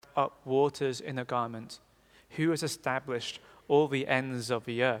up waters in a garment? Who has established all the ends of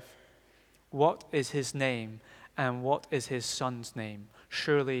the earth? What is his name, and what is his son's name?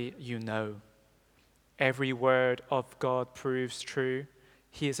 Surely you know. Every word of God proves true.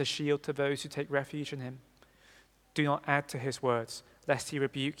 He is a shield to those who take refuge in him. Do not add to his words, lest he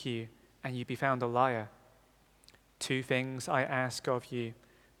rebuke you, and you be found a liar. 2 things I ask of you.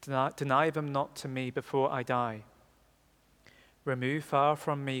 Deny them not to me before I die. Remove far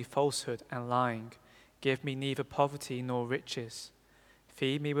from me falsehood and lying. Give me neither poverty nor riches.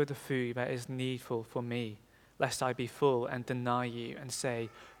 Feed me with the food that is needful for me, lest I be full and deny you and say,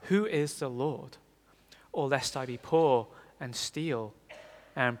 who is the Lord? Or lest I be poor and steal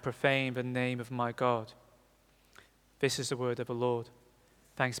and profane the name of my God. This is the word of the Lord.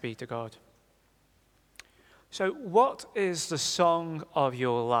 Thanks be to God. So what is the song of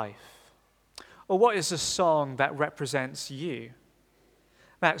your life? Or what is the song that represents you?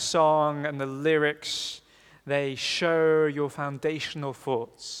 That song and the lyrics, they show your foundational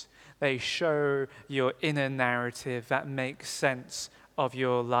thoughts. They show your inner narrative that makes sense of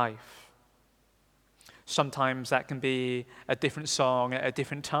your life. Sometimes that can be a different song at a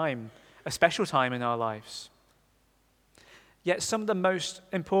different time, a special time in our lives. Yet some of the most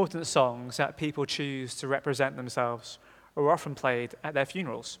important songs that people choose to represent themselves are often played at their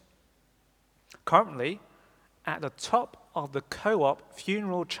funerals. Currently, at the top of the co-op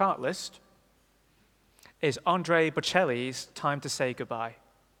funeral chart list is Andrea Bocelli's Time to Say Goodbye.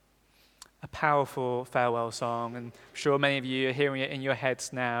 A powerful farewell song, and I'm sure many of you are hearing it in your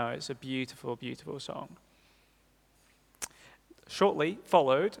heads now. It's a beautiful, beautiful song. Shortly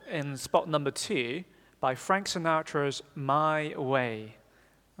followed in spot number 2 by Frank Sinatra's My Way,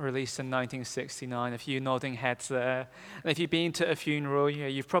 released in 1969. A few nodding heads there. And if you've been to a funeral,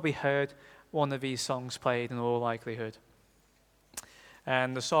 you've probably heard one of these songs played in all likelihood.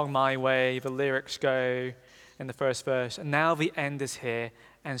 And the song My Way, the lyrics go in the first verse, and now the end is here,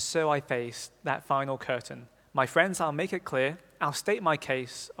 and so I face that final curtain. My friends, I'll make it clear, I'll state my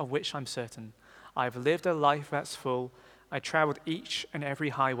case, of which I'm certain. I've lived a life that's full, I traveled each and every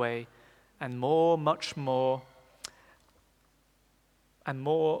highway, and much more,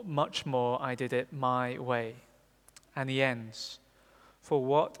 I did it my way. And he ends, for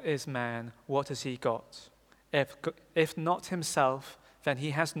what is man, what has he got? If not himself, then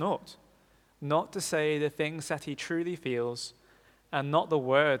he has naught. Not to say the things that he truly feels, and not the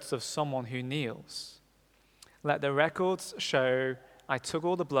words of someone who kneels. Let the records show I took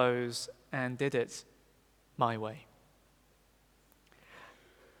all the blows and did it my way.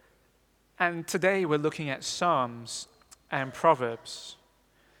 And today we're looking at Psalms and Proverbs,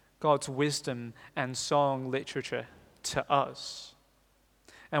 God's wisdom and song literature to us.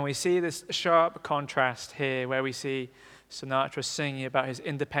 And we see this sharp contrast here where we see Sinatra singing about his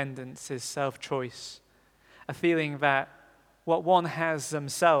independence, his self-choice, a feeling that what one has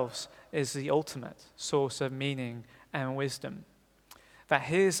themselves is the ultimate source of meaning and wisdom, that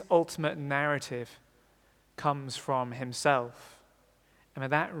his ultimate narrative comes from himself,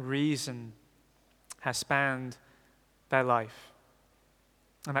 and that reason has spanned their life,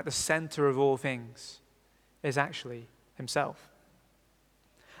 and at the center of all things is actually himself.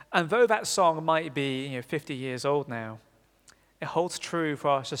 And though that song might be 50 years old now, it holds true for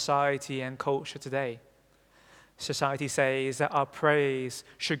our society and culture today. Society says that our praise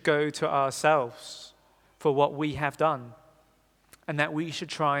should go to ourselves for what we have done, and that we should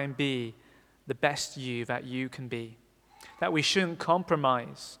try and be the best you that you can be, that we shouldn't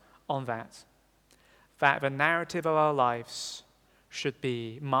compromise on that the narrative of our lives should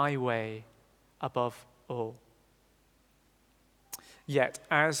be my way above all. Yet,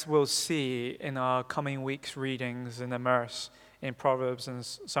 as we'll see in our coming week's readings in Immerse, in Proverbs and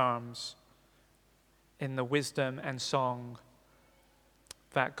Psalms, in the wisdom and song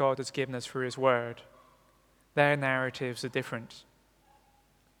that God has given us through his word, their narratives are different.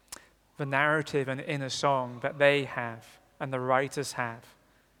 The narrative and inner song that they have and the writers have,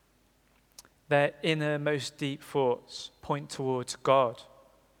 their inner most deep thoughts point towards God,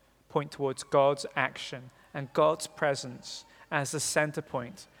 point towards God's action and God's presence as the center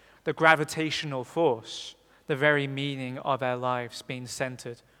point, the gravitational force, the very meaning of our lives being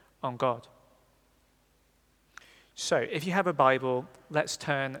centered on God. So, if you have a Bible, let's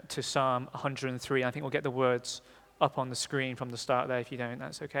turn to Psalm 103. I think we'll get the words up on the screen from the start there. If you don't,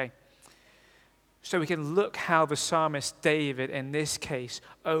 that's okay. So we can look how the psalmist David, in this case,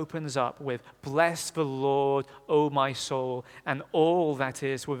 opens up with, "Bless the Lord, O my soul, and all that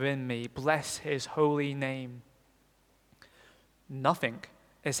is within me. Bless his holy name." Nothing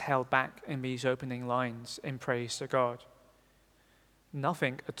is held back in these opening lines in praise to God.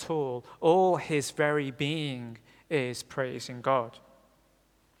 Nothing at all. All his very being is praising God.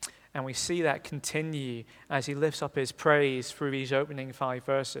 And we see that continue as he lifts up his praise through these opening 5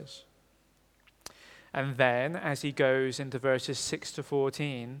 verses. And then, as he goes into verses 6 to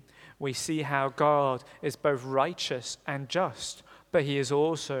 14, we see how God is both righteous and just, but he is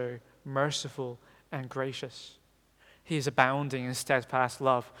also merciful and gracious. He is abounding in steadfast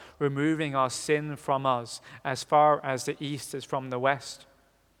love, removing our sin from us as far as the east is from the west.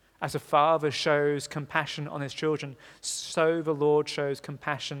 As a father shows compassion on his children, so the Lord shows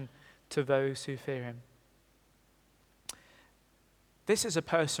compassion to those who fear him. This is a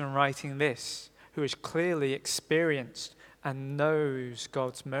person writing this who has clearly experienced and knows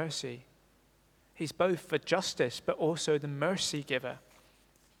God's mercy. He's both the justice but also the mercy giver.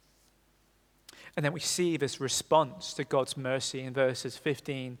 And then we see this response to God's mercy in verses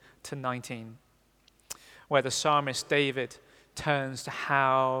 15 to 19, where the psalmist David turns to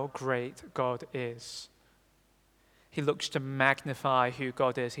how great God is. He looks to magnify who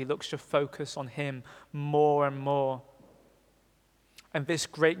God is. He looks to focus on him more and more. And this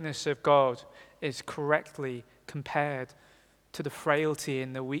greatness of God is correctly compared to the frailty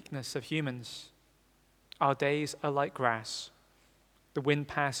and the weakness of humans. Our days are like grass. The wind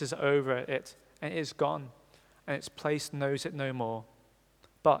passes over it, and it is gone, and its place knows it no more.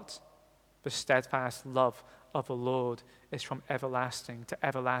 But the steadfast love of the Lord is from everlasting to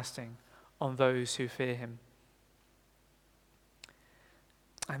everlasting on those who fear him.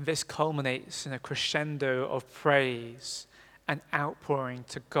 And this culminates in a crescendo of praise and outpouring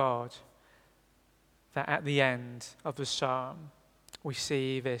to God, that at the end of the psalm, we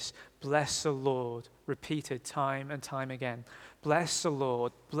see this, bless the Lord, repeated time and time again. Bless the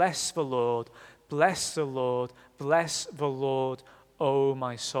Lord, bless the Lord, bless the Lord, bless the Lord, O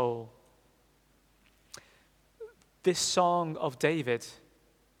my soul. This song of David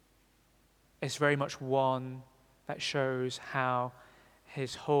is very much one that shows how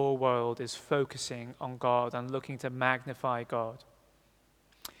his whole world is focusing on God and looking to magnify God.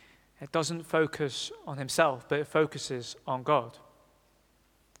 It doesn't focus on himself, but it focuses on God.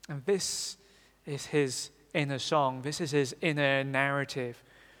 And this is his inner song. This is his inner narrative,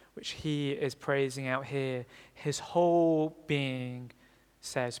 which he is praising out here. His whole being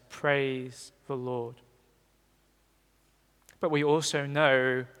says, praise the Lord. But we also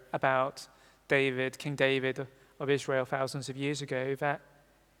know about David, King David of Israel thousands of years ago, that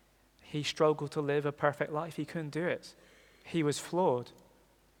he struggled to live a perfect life. He couldn't do it. He was flawed.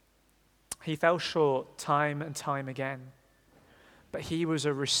 He fell short time and time again. But he was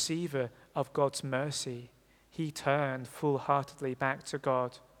a receiver of God's mercy. He turned full-heartedly back to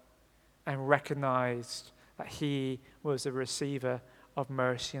God and recognized that he was a receiver of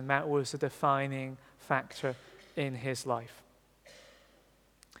mercy, and that was a defining factor in his life.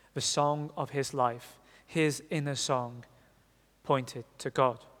 The song of his life, his inner song, pointed to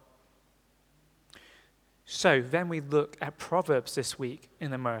God. So then we look at Proverbs this week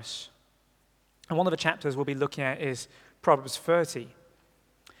in Immerse. And one of the chapters we'll be looking at is Proverbs 30.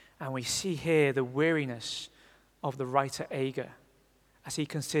 And we see here the weariness of the writer Agur as he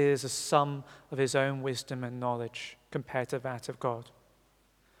considers the sum of his own wisdom and knowledge compared to that of God.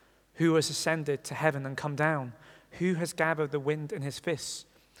 Who has ascended to heaven and come down? Who has gathered the wind in his fists?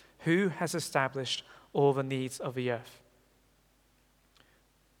 Who has established all the needs of the earth?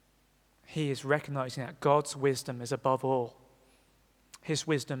 He is recognizing that God's wisdom is above all. His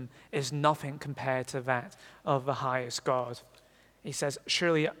wisdom is nothing compared to that of the highest God. He says,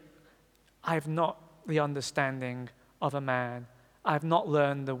 surely I have not the understanding of a man. I have not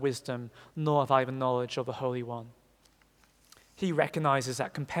learned the wisdom, nor have I the knowledge of the Holy One. He recognizes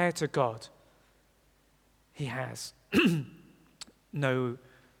that compared to God, he has no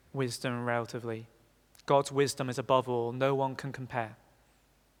wisdom relatively. God's wisdom is above all. No one can compare.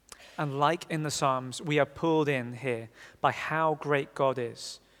 And like in the Psalms, we are pulled in here by how great God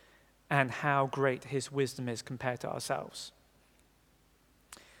is and how great his wisdom is compared to ourselves.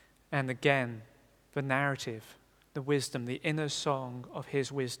 And again, the narrative, the wisdom, the inner song of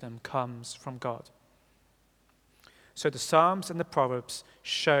his wisdom comes from God. So the Psalms and the Proverbs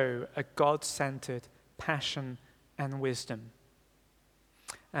show a God-centered passion and wisdom.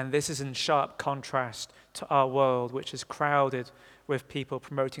 And this is in sharp contrast to our world, which is crowded with people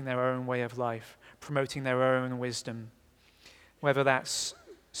promoting their own way of life, promoting their own wisdom. Whether that's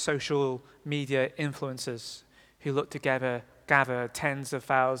social media influencers who look to gather tens of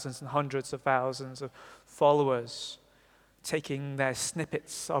thousands and hundreds of thousands of followers, taking their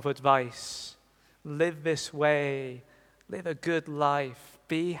snippets of advice. Live this way, live a good life,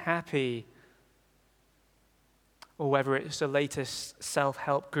 be happy. or whether it's the latest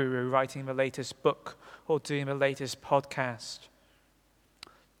self-help guru writing the latest book or doing the latest podcast.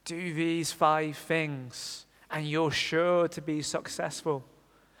 Do these 5 things and you're sure to be successful.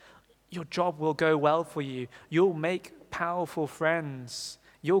 Your job will go well for you. You'll make powerful friends.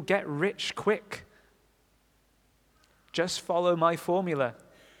 You'll get rich quick. Just follow my formula.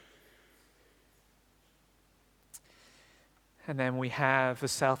 And then we have the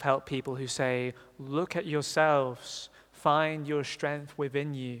self-help people who say, look at yourselves, find your strength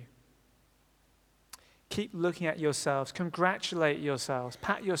within you. Keep looking at yourselves, congratulate yourselves,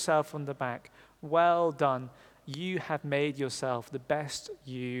 pat yourself on the back. Well done. You have made yourself the best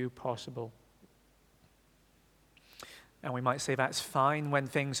you possible. And we might say that's fine when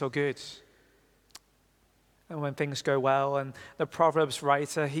things are good and when things go well. And the Proverbs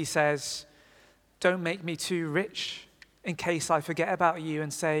writer, he says, don't make me too rich in case I forget about you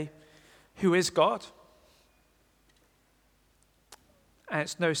and say, who is God? And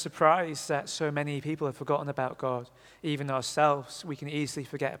it's no surprise that so many people have forgotten about God. Even ourselves, we can easily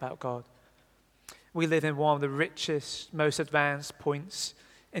forget about God. We live in one of the richest, most advanced points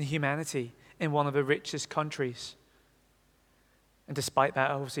in humanity, in one of the richest countries. And despite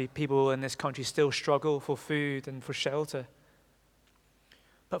that, obviously, people in this country still struggle for food and for shelter.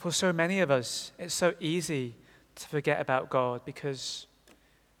 But for so many of us, it's so easy to forget about God because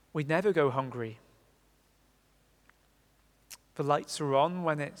we never go hungry. The lights are on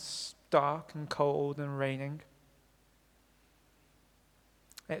when it's dark and cold and raining.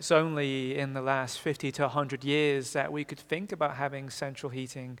 It's only in the last 50 to 100 years that we could think about having central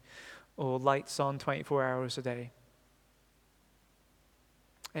heating or lights on 24 hours a day.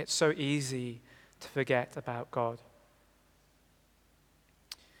 It's so easy to forget about God.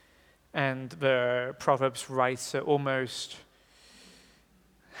 And the Proverbs writer almost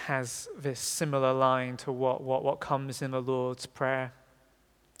has this similar line to what comes in the Lord's Prayer.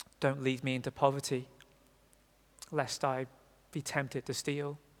 Don't lead me into poverty, lest I be tempted to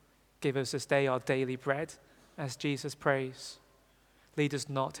steal. Give us this day our daily bread, as Jesus prays. Lead us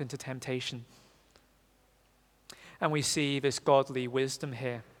not into temptation. And we see this godly wisdom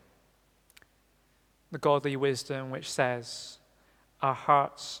here. The godly wisdom which says, our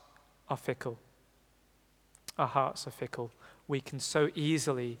hearts are fickle. Our hearts are fickle. We can so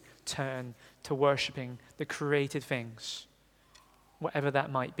easily turn to worshiping the created things, whatever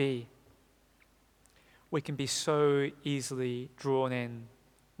that might be. We can be so easily drawn in,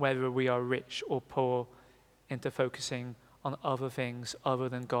 whether we are rich or poor, into focusing on other things other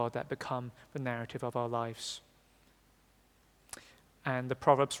than God that become the narrative of our lives. And the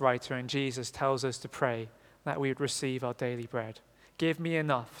Proverbs writer and Jesus tells us to pray that we would receive our daily bread. Give me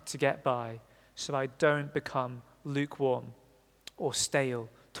enough to get by so I don't become lukewarm or stale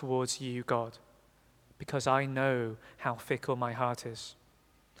towards you, God, because I know how fickle my heart is.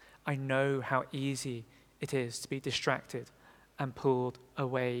 I know how easy it is to be distracted and pulled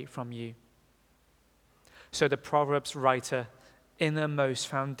away from you. So the Proverbs writer, innermost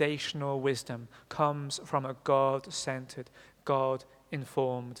foundational wisdom comes from a God-centered,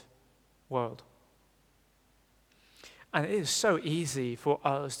 God-informed world. And it is so easy for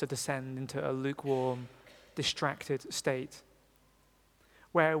us to descend into a lukewarm, distracted state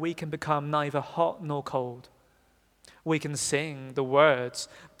where we can become neither hot nor cold. We can sing the words,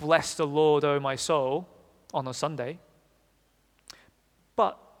 "Bless the Lord, O my soul," on a Sunday.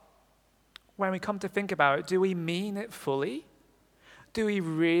 But when we come to think about it, do we mean it fully? Do we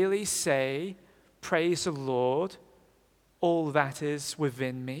really say, "Praise the Lord, all that is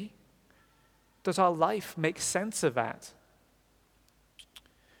within me"? Does our life make sense of that?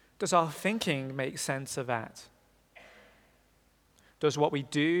 Does our thinking make sense of that? Does what we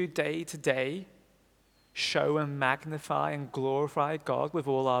do day to day show and magnify and glorify God with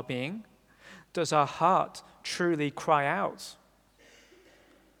all our being? Does our heart truly cry out,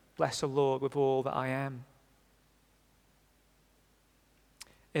 "Bless the Lord with all that I am"?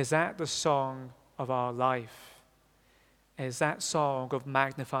 Is that the song of our life? Is that song of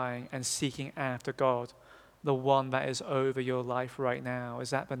magnifying and seeking after God the one that is over your life right now?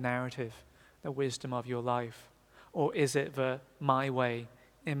 Is that the narrative, the wisdom of your life? Or is it the my way,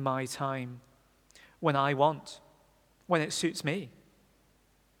 in my time, when I want, when it suits me?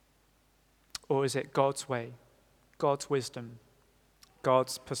 Or is it God's way, God's wisdom,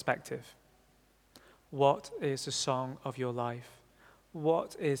 God's perspective? What is the song of your life?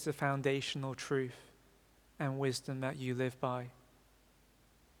 What is the foundational truth and wisdom that you live by?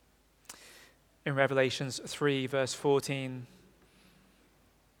 In Revelations 3, verse 14,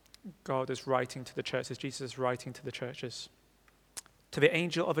 God is writing to the churches, Jesus is writing to the churches. To the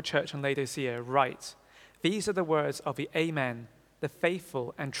angel of a church in Laodicea, write, These are the words of the Amen, the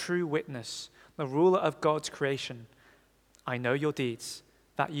faithful and true witness, the ruler of God's creation. I know your deeds,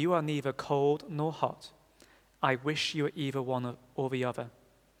 that you are neither cold nor hot. I wish you were either one or the other.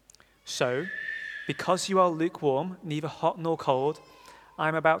 So, because you are lukewarm, neither hot nor cold, I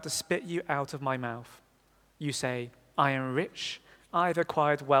am about to spit you out of my mouth. You say, I am rich, I have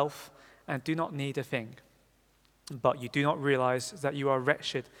acquired wealth, and do not need a thing. But you do not realize that you are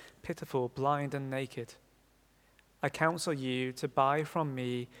wretched, pitiful, blind, and naked. I counsel you to buy from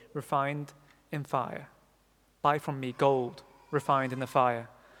me refined in fire. Buy from me gold refined in the fire,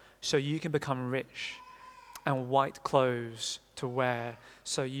 so you can become rich, and white clothes to wear,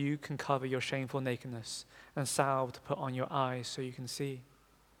 so you can cover your shameful nakedness, and salve to put on your eyes so you can see.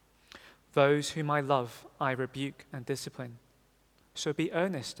 Those whom I love, I rebuke and discipline. So be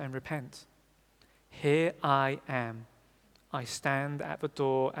earnest and repent. Here I am. I stand at the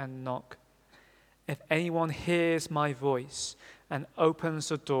door and knock. If anyone hears my voice and opens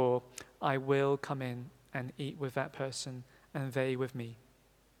the door, I will come in and eat with that person, and they with me.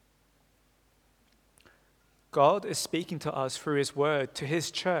 God is speaking to us through his word, to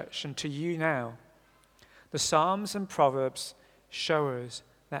his church, and to you now. The Psalms and Proverbs show us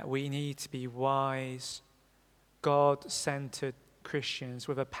that we need to be wise, God-centered Christians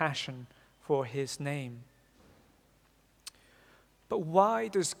with a passion for his name. But why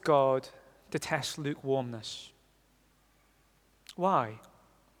does God detest lukewarmness? Why?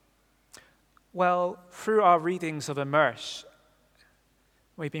 Well, through our readings of Immerse,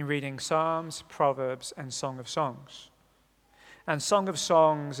 we've been reading Psalms, Proverbs, and Song of Songs. And Song of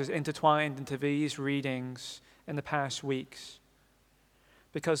Songs is intertwined into these readings in the past weeks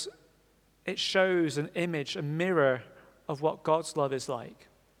because it shows an image, a mirror of what God's love is like.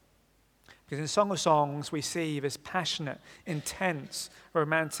 Because in Song of Songs, we see this passionate, intense,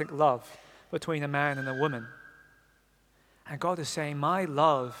 romantic love between a man and a woman. And God is saying, my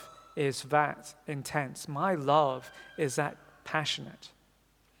love is that intense. My love is that passionate.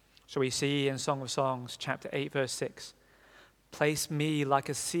 So we see in Song of Songs, chapter 8, verse 6, place me like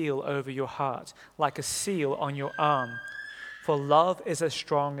a seal over your heart, like a seal on your arm. For love is as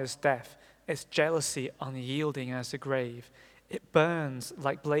strong as death, its jealousy unyielding as the grave. It burns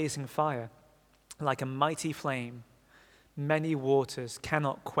like blazing fire, like a mighty flame. Many waters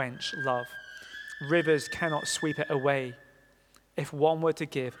cannot quench love. Rivers cannot sweep it away. If one were to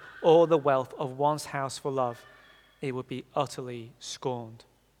give all the wealth of one's house for love, it would be utterly scorned.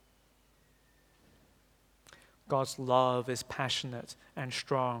 God's love is passionate and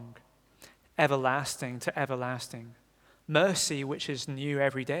strong, everlasting to everlasting. Mercy which is new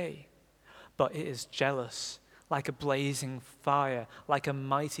every day, but it is jealous, like a blazing fire, like a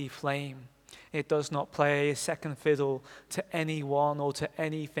mighty flame. It does not play second fiddle to anyone or to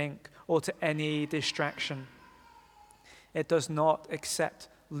anything or to any distraction. It does not accept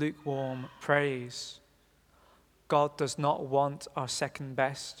lukewarm praise. God does not want our second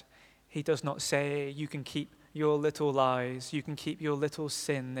best. He does not say, you can keep your little lies, you can keep your little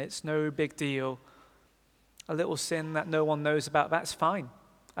sin, it's no big deal. A little sin that no one knows about, that's fine.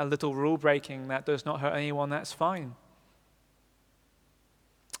 A little rule breaking that does not hurt anyone, that's fine.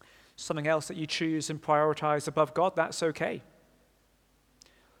 Something else that you choose and prioritize above God, that's okay.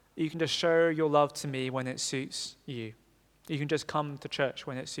 You can just show your love to me when it suits you. You can just come to church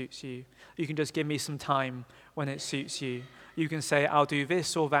when it suits you. You can just give me some time when it suits you. You can say, I'll do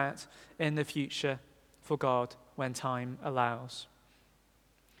this or that in the future for God when time allows.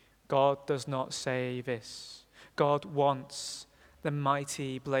 God does not say this. God wants the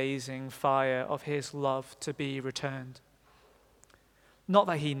mighty blazing fire of his love to be returned. Not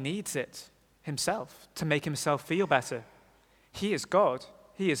that he needs it himself to make himself feel better. He is God.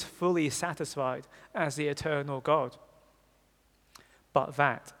 He is fully satisfied as the eternal God. But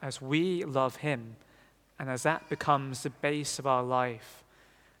that as we love him, and as that becomes the base of our life,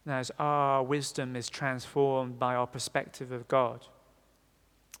 and as our wisdom is transformed by our perspective of God,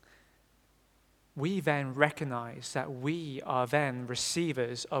 we then recognize that we are then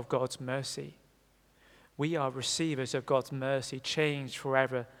receivers of God's mercy. We are receivers of God's mercy, changed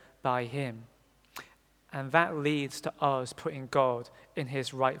forever by him. And that leads to us putting God in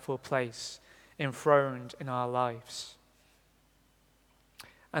his rightful place, enthroned in our lives.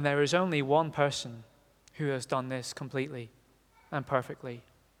 And there is only one person who has done this completely and perfectly,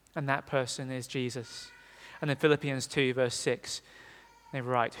 and that person is Jesus. And in Philippians 2, verse 6, they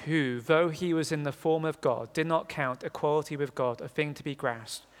write, who, though he was in the form of God, did not count equality with God a thing to be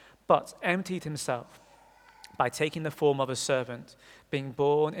grasped, but emptied himself by taking the form of a servant, being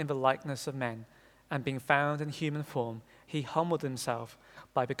born in the likeness of men, and being found in human form, he humbled himself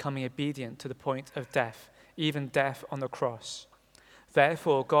by becoming obedient to the point of death, even death on the cross.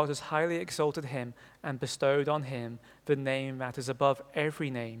 Therefore, God has highly exalted him and bestowed on him the name that is above every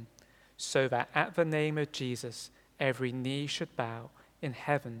name, so that at the name of Jesus every knee should bow in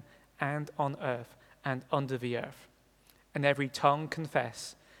heaven and on earth and under the earth, and every tongue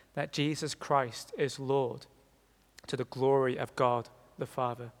confess that Jesus Christ is Lord, to the glory of God the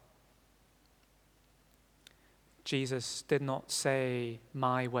Father. Jesus did not say,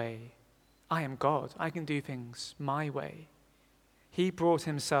 "My way." I am God. I can do things my way. He brought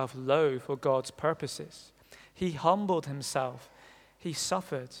himself low for God's purposes. He humbled himself. He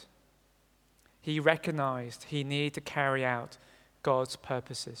suffered. He recognized he needed to carry out God's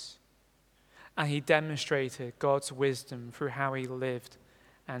purposes. And he demonstrated God's wisdom through how he lived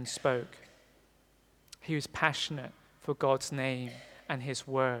and spoke. He was passionate for God's name and his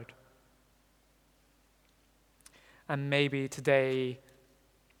word. And maybe today,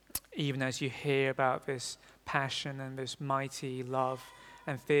 even as you hear about this passion and this mighty love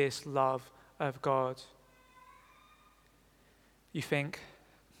and fierce love of God, you think,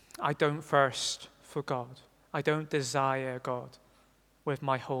 I don't thirst for God. I don't desire God with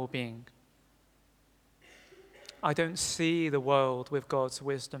my whole being. I don't see the world with God's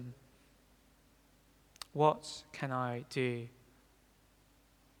wisdom. What can I do?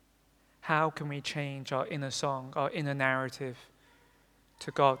 How can we change our inner song, our inner narrative to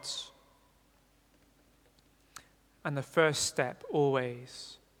God's? And the first step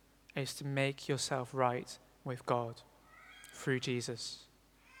always is to make yourself right with God through Jesus.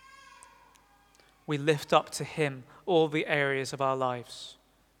 We lift up to him all the areas of our lives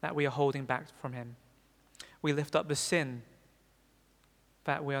that we are holding back from him. We lift up the sin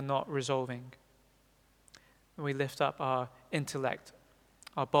that we are not resolving. We lift up our intellect,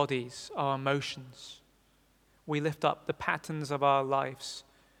 our bodies, our emotions. We lift up the patterns of our lives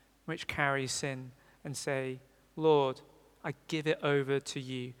which carry sin and say, Lord, I give it over to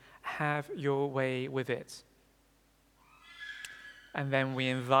you. Have your way with it. And then we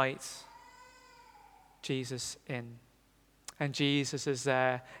invite Jesus in. And Jesus is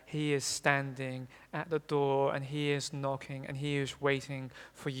there. He is standing at the door and he is knocking and he is waiting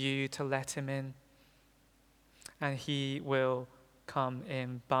for you to let him in. And he will come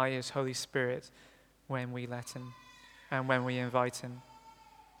in by his Holy Spirit when we let him and when we invite him.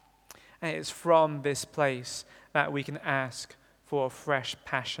 And it's from this place that we can ask for a fresh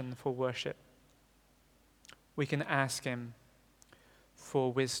passion for worship. We can ask him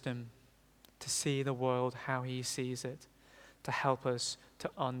for wisdom to see the world how he sees it, to help us to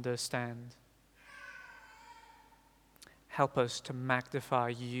understand. Help us to magnify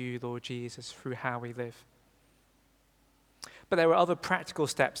you, Lord Jesus, through how we live. But there are other practical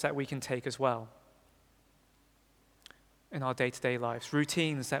steps that we can take as well in our day-to-day lives,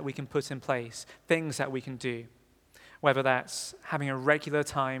 routines that we can put in place, things that we can do, whether that's having a regular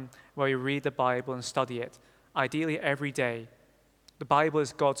time where we read the Bible and study it, ideally every day. The Bible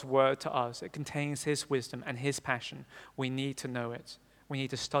is God's word to us. It contains his wisdom and his passion. We need to know it. We need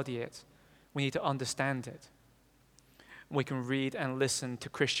to study it. We need to understand it. We can read and listen to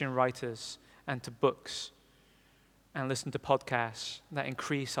Christian writers and to books and listen to podcasts that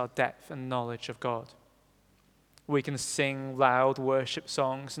increase our depth and knowledge of God. We can sing loud worship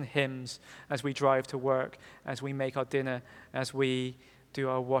songs and hymns as we drive to work, as we make our dinner, as we do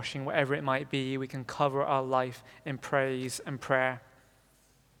our washing, whatever it might be. We can cover our life in praise and prayer.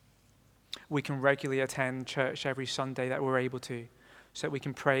 We can regularly attend church every Sunday that we're able to, so that we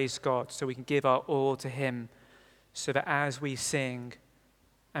can praise God, so we can give our all to him, so that as we sing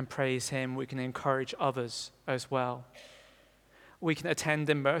and praise him, we can encourage others as well. We can attend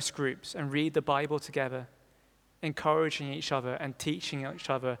Immerse groups and read the Bible together, encouraging each other and teaching each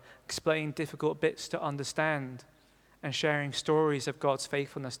other, explaining difficult bits to understand, and sharing stories of God's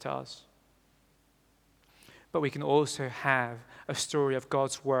faithfulness to us. But we can also have a story of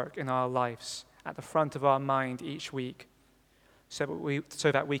God's work in our lives at the front of our mind each week, so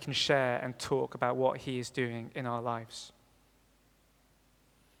that we can share and talk about what he is doing in our lives.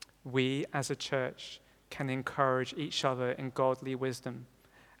 We as a church can encourage each other in godly wisdom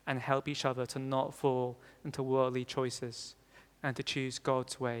and help each other to not fall into worldly choices and to choose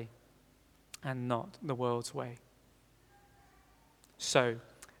God's way and not the world's way. So,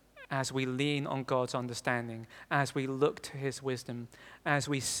 as we lean on God's understanding, as we look to his wisdom, as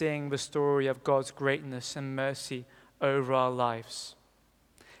we sing the story of God's greatness and mercy over our lives,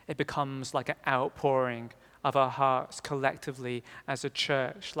 it becomes like an outpouring of our hearts collectively as a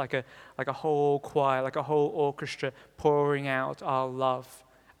church, like a whole choir, like a whole orchestra pouring out our love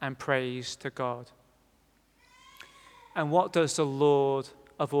and praise to God. And what does the Lord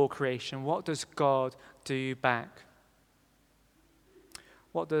of all creation, what does God do back?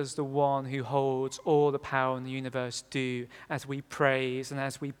 What does the one who holds all the power in the universe do as we praise and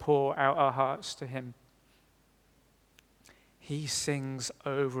as we pour out our hearts to him? He sings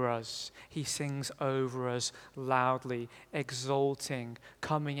over us. He sings over us loudly, exalting,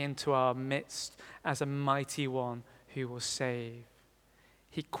 coming into our midst as a mighty one who will save.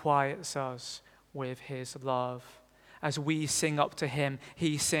 He quiets us with his love. As we sing up to him,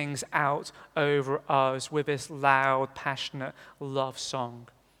 he sings out over us with this loud, passionate love song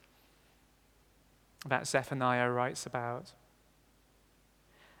that Zephaniah writes about.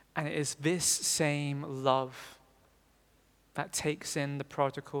 And it is this same love that takes in the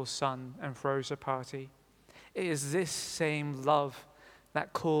prodigal son and throws a party. It is this same love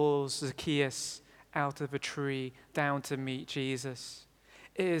that calls Zacchaeus out of a tree down to meet Jesus.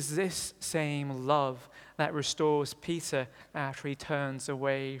 It is this same love that restores Peter after he turns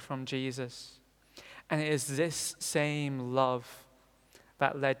away from Jesus. And it is this same love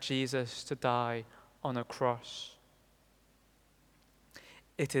that led Jesus to die on a cross.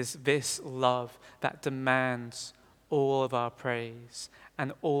 It is this love that demands all of our praise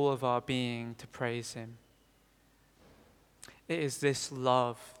and all of our being to praise him. It is this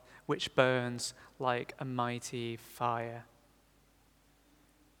love which burns like a mighty fire.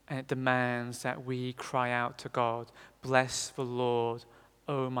 And it demands that we cry out to God, "Bless the Lord,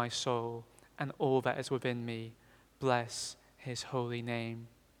 O my soul, and all that is within me. Bless his holy name."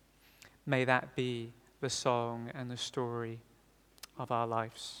 May that be the song and the story of our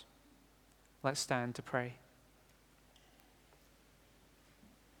lives. Let's stand to pray.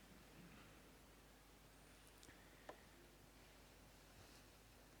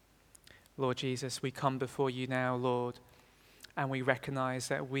 Lord Jesus, we come before you now, Lord, and we recognize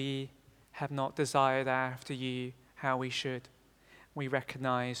that we have not desired after you how we should. We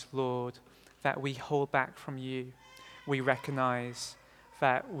recognize, Lord, that we hold back from you. We recognize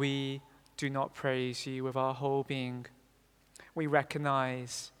that we do not praise you with our whole being. We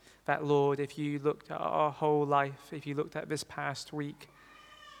recognize that, Lord, if you looked at our whole life, if you looked at this past week,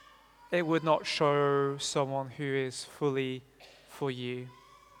 it would not show someone who is fully for you.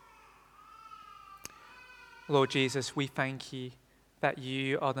 Lord Jesus, we thank you that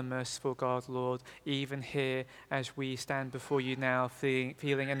you are the merciful God, Lord, even here as we stand before you now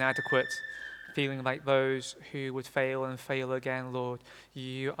feeling inadequate, feeling like those who would fail and fail again, Lord.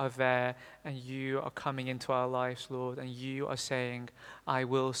 You are there and you are coming into our lives, Lord, and you are saying, "I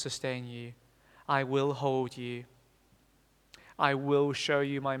will sustain you. I will hold you. I will show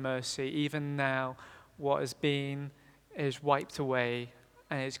you my mercy." Even now, what has been is wiped away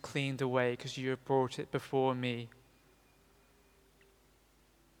and it's cleaned away because you have brought it before me.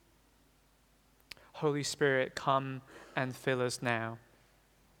 Holy Spirit, come and fill us now.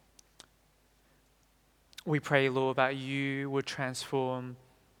 We pray, Lord, that you would transform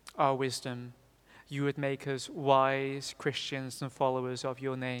our wisdom. You would make us wise Christians and followers of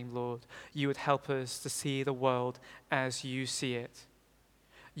your name, Lord. You would help us to see the world as you see it.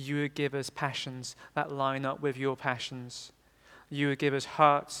 You would give us passions that line up with your passions. You would give us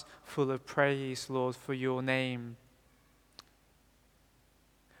hearts full of praise, Lord, for your name.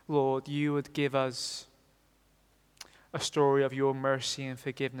 Lord, you would give us a story of your mercy and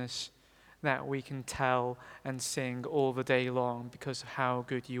forgiveness that we can tell and sing all the day long because of how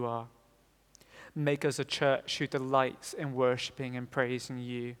good you are. Make us a church who delights in worshiping and praising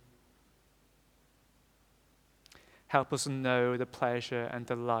you. Help us know the pleasure and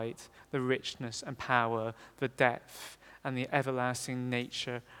delight, the richness and power, the depth and the everlasting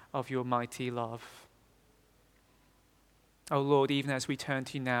nature of your mighty love. Oh Lord, even as we turn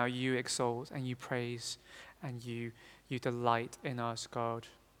to you now, you exalt and you praise and you delight in us, God.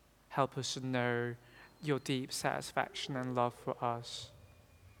 Help us to know your deep satisfaction and love for us.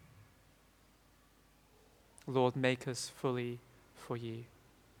 Lord, make us fully for you.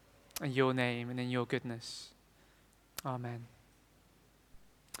 In your name and in your goodness. Amen.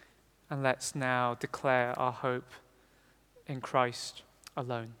 And let's now declare our hope in Christ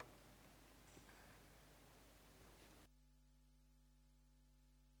alone.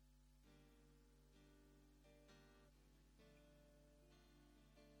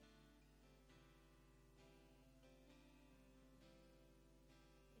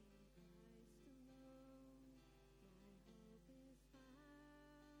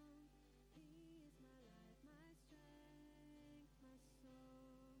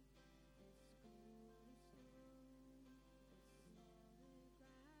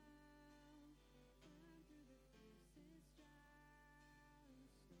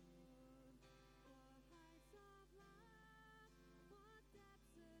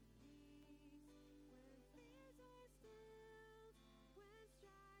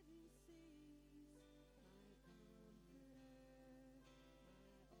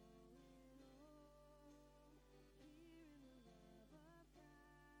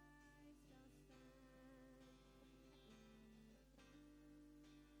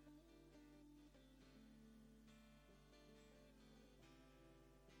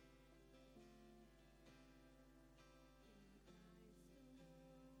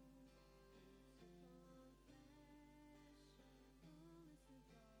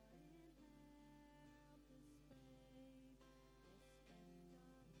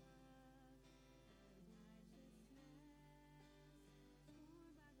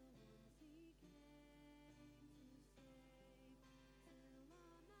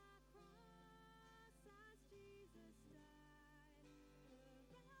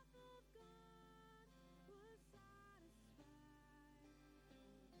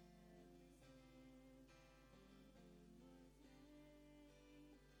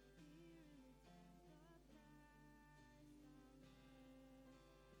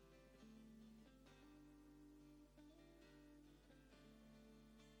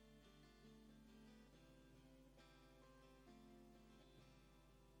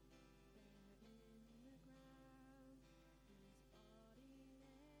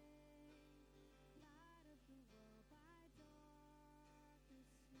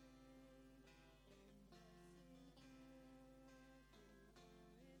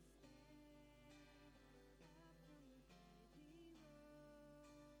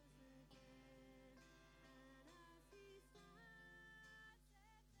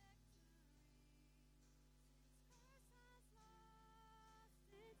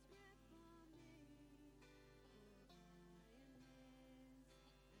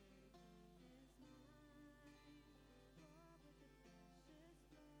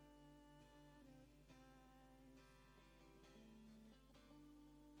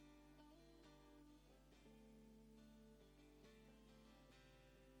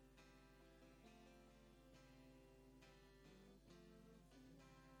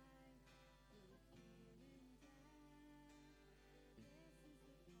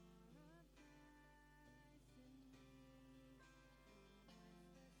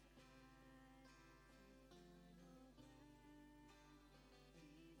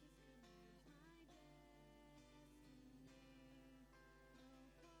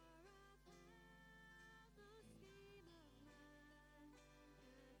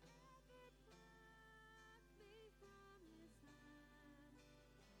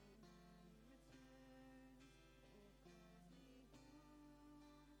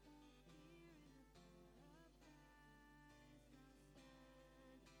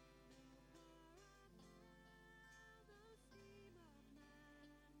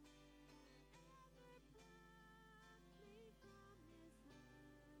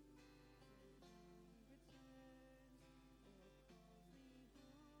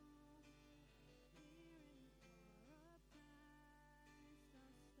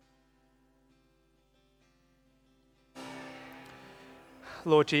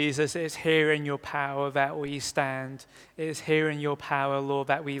 Lord Jesus, it is here in your power that we stand. It is here in your power, Lord,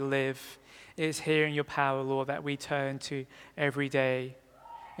 that we live. It is here in your power, Lord, that we turn to every day.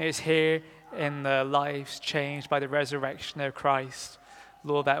 It is here in the lives changed by the resurrection of Christ,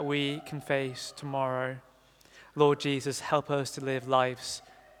 Lord, that we can face tomorrow. Lord Jesus, help us to live lives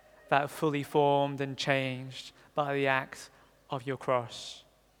that are fully formed and changed by the act of your cross,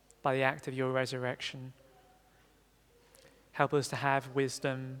 by the act of your resurrection. Help us to have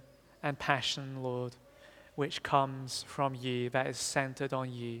wisdom and passion, Lord, which comes from you, that is centered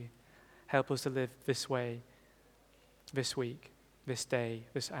on you. Help us to live this way, this week, this day,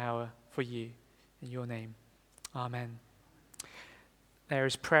 this hour for you. In your name, amen. There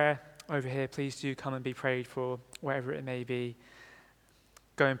is prayer over here. Please do come and be prayed for, wherever it may be.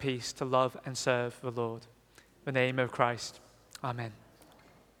 Go in peace to love and serve the Lord. In the name of Christ, amen.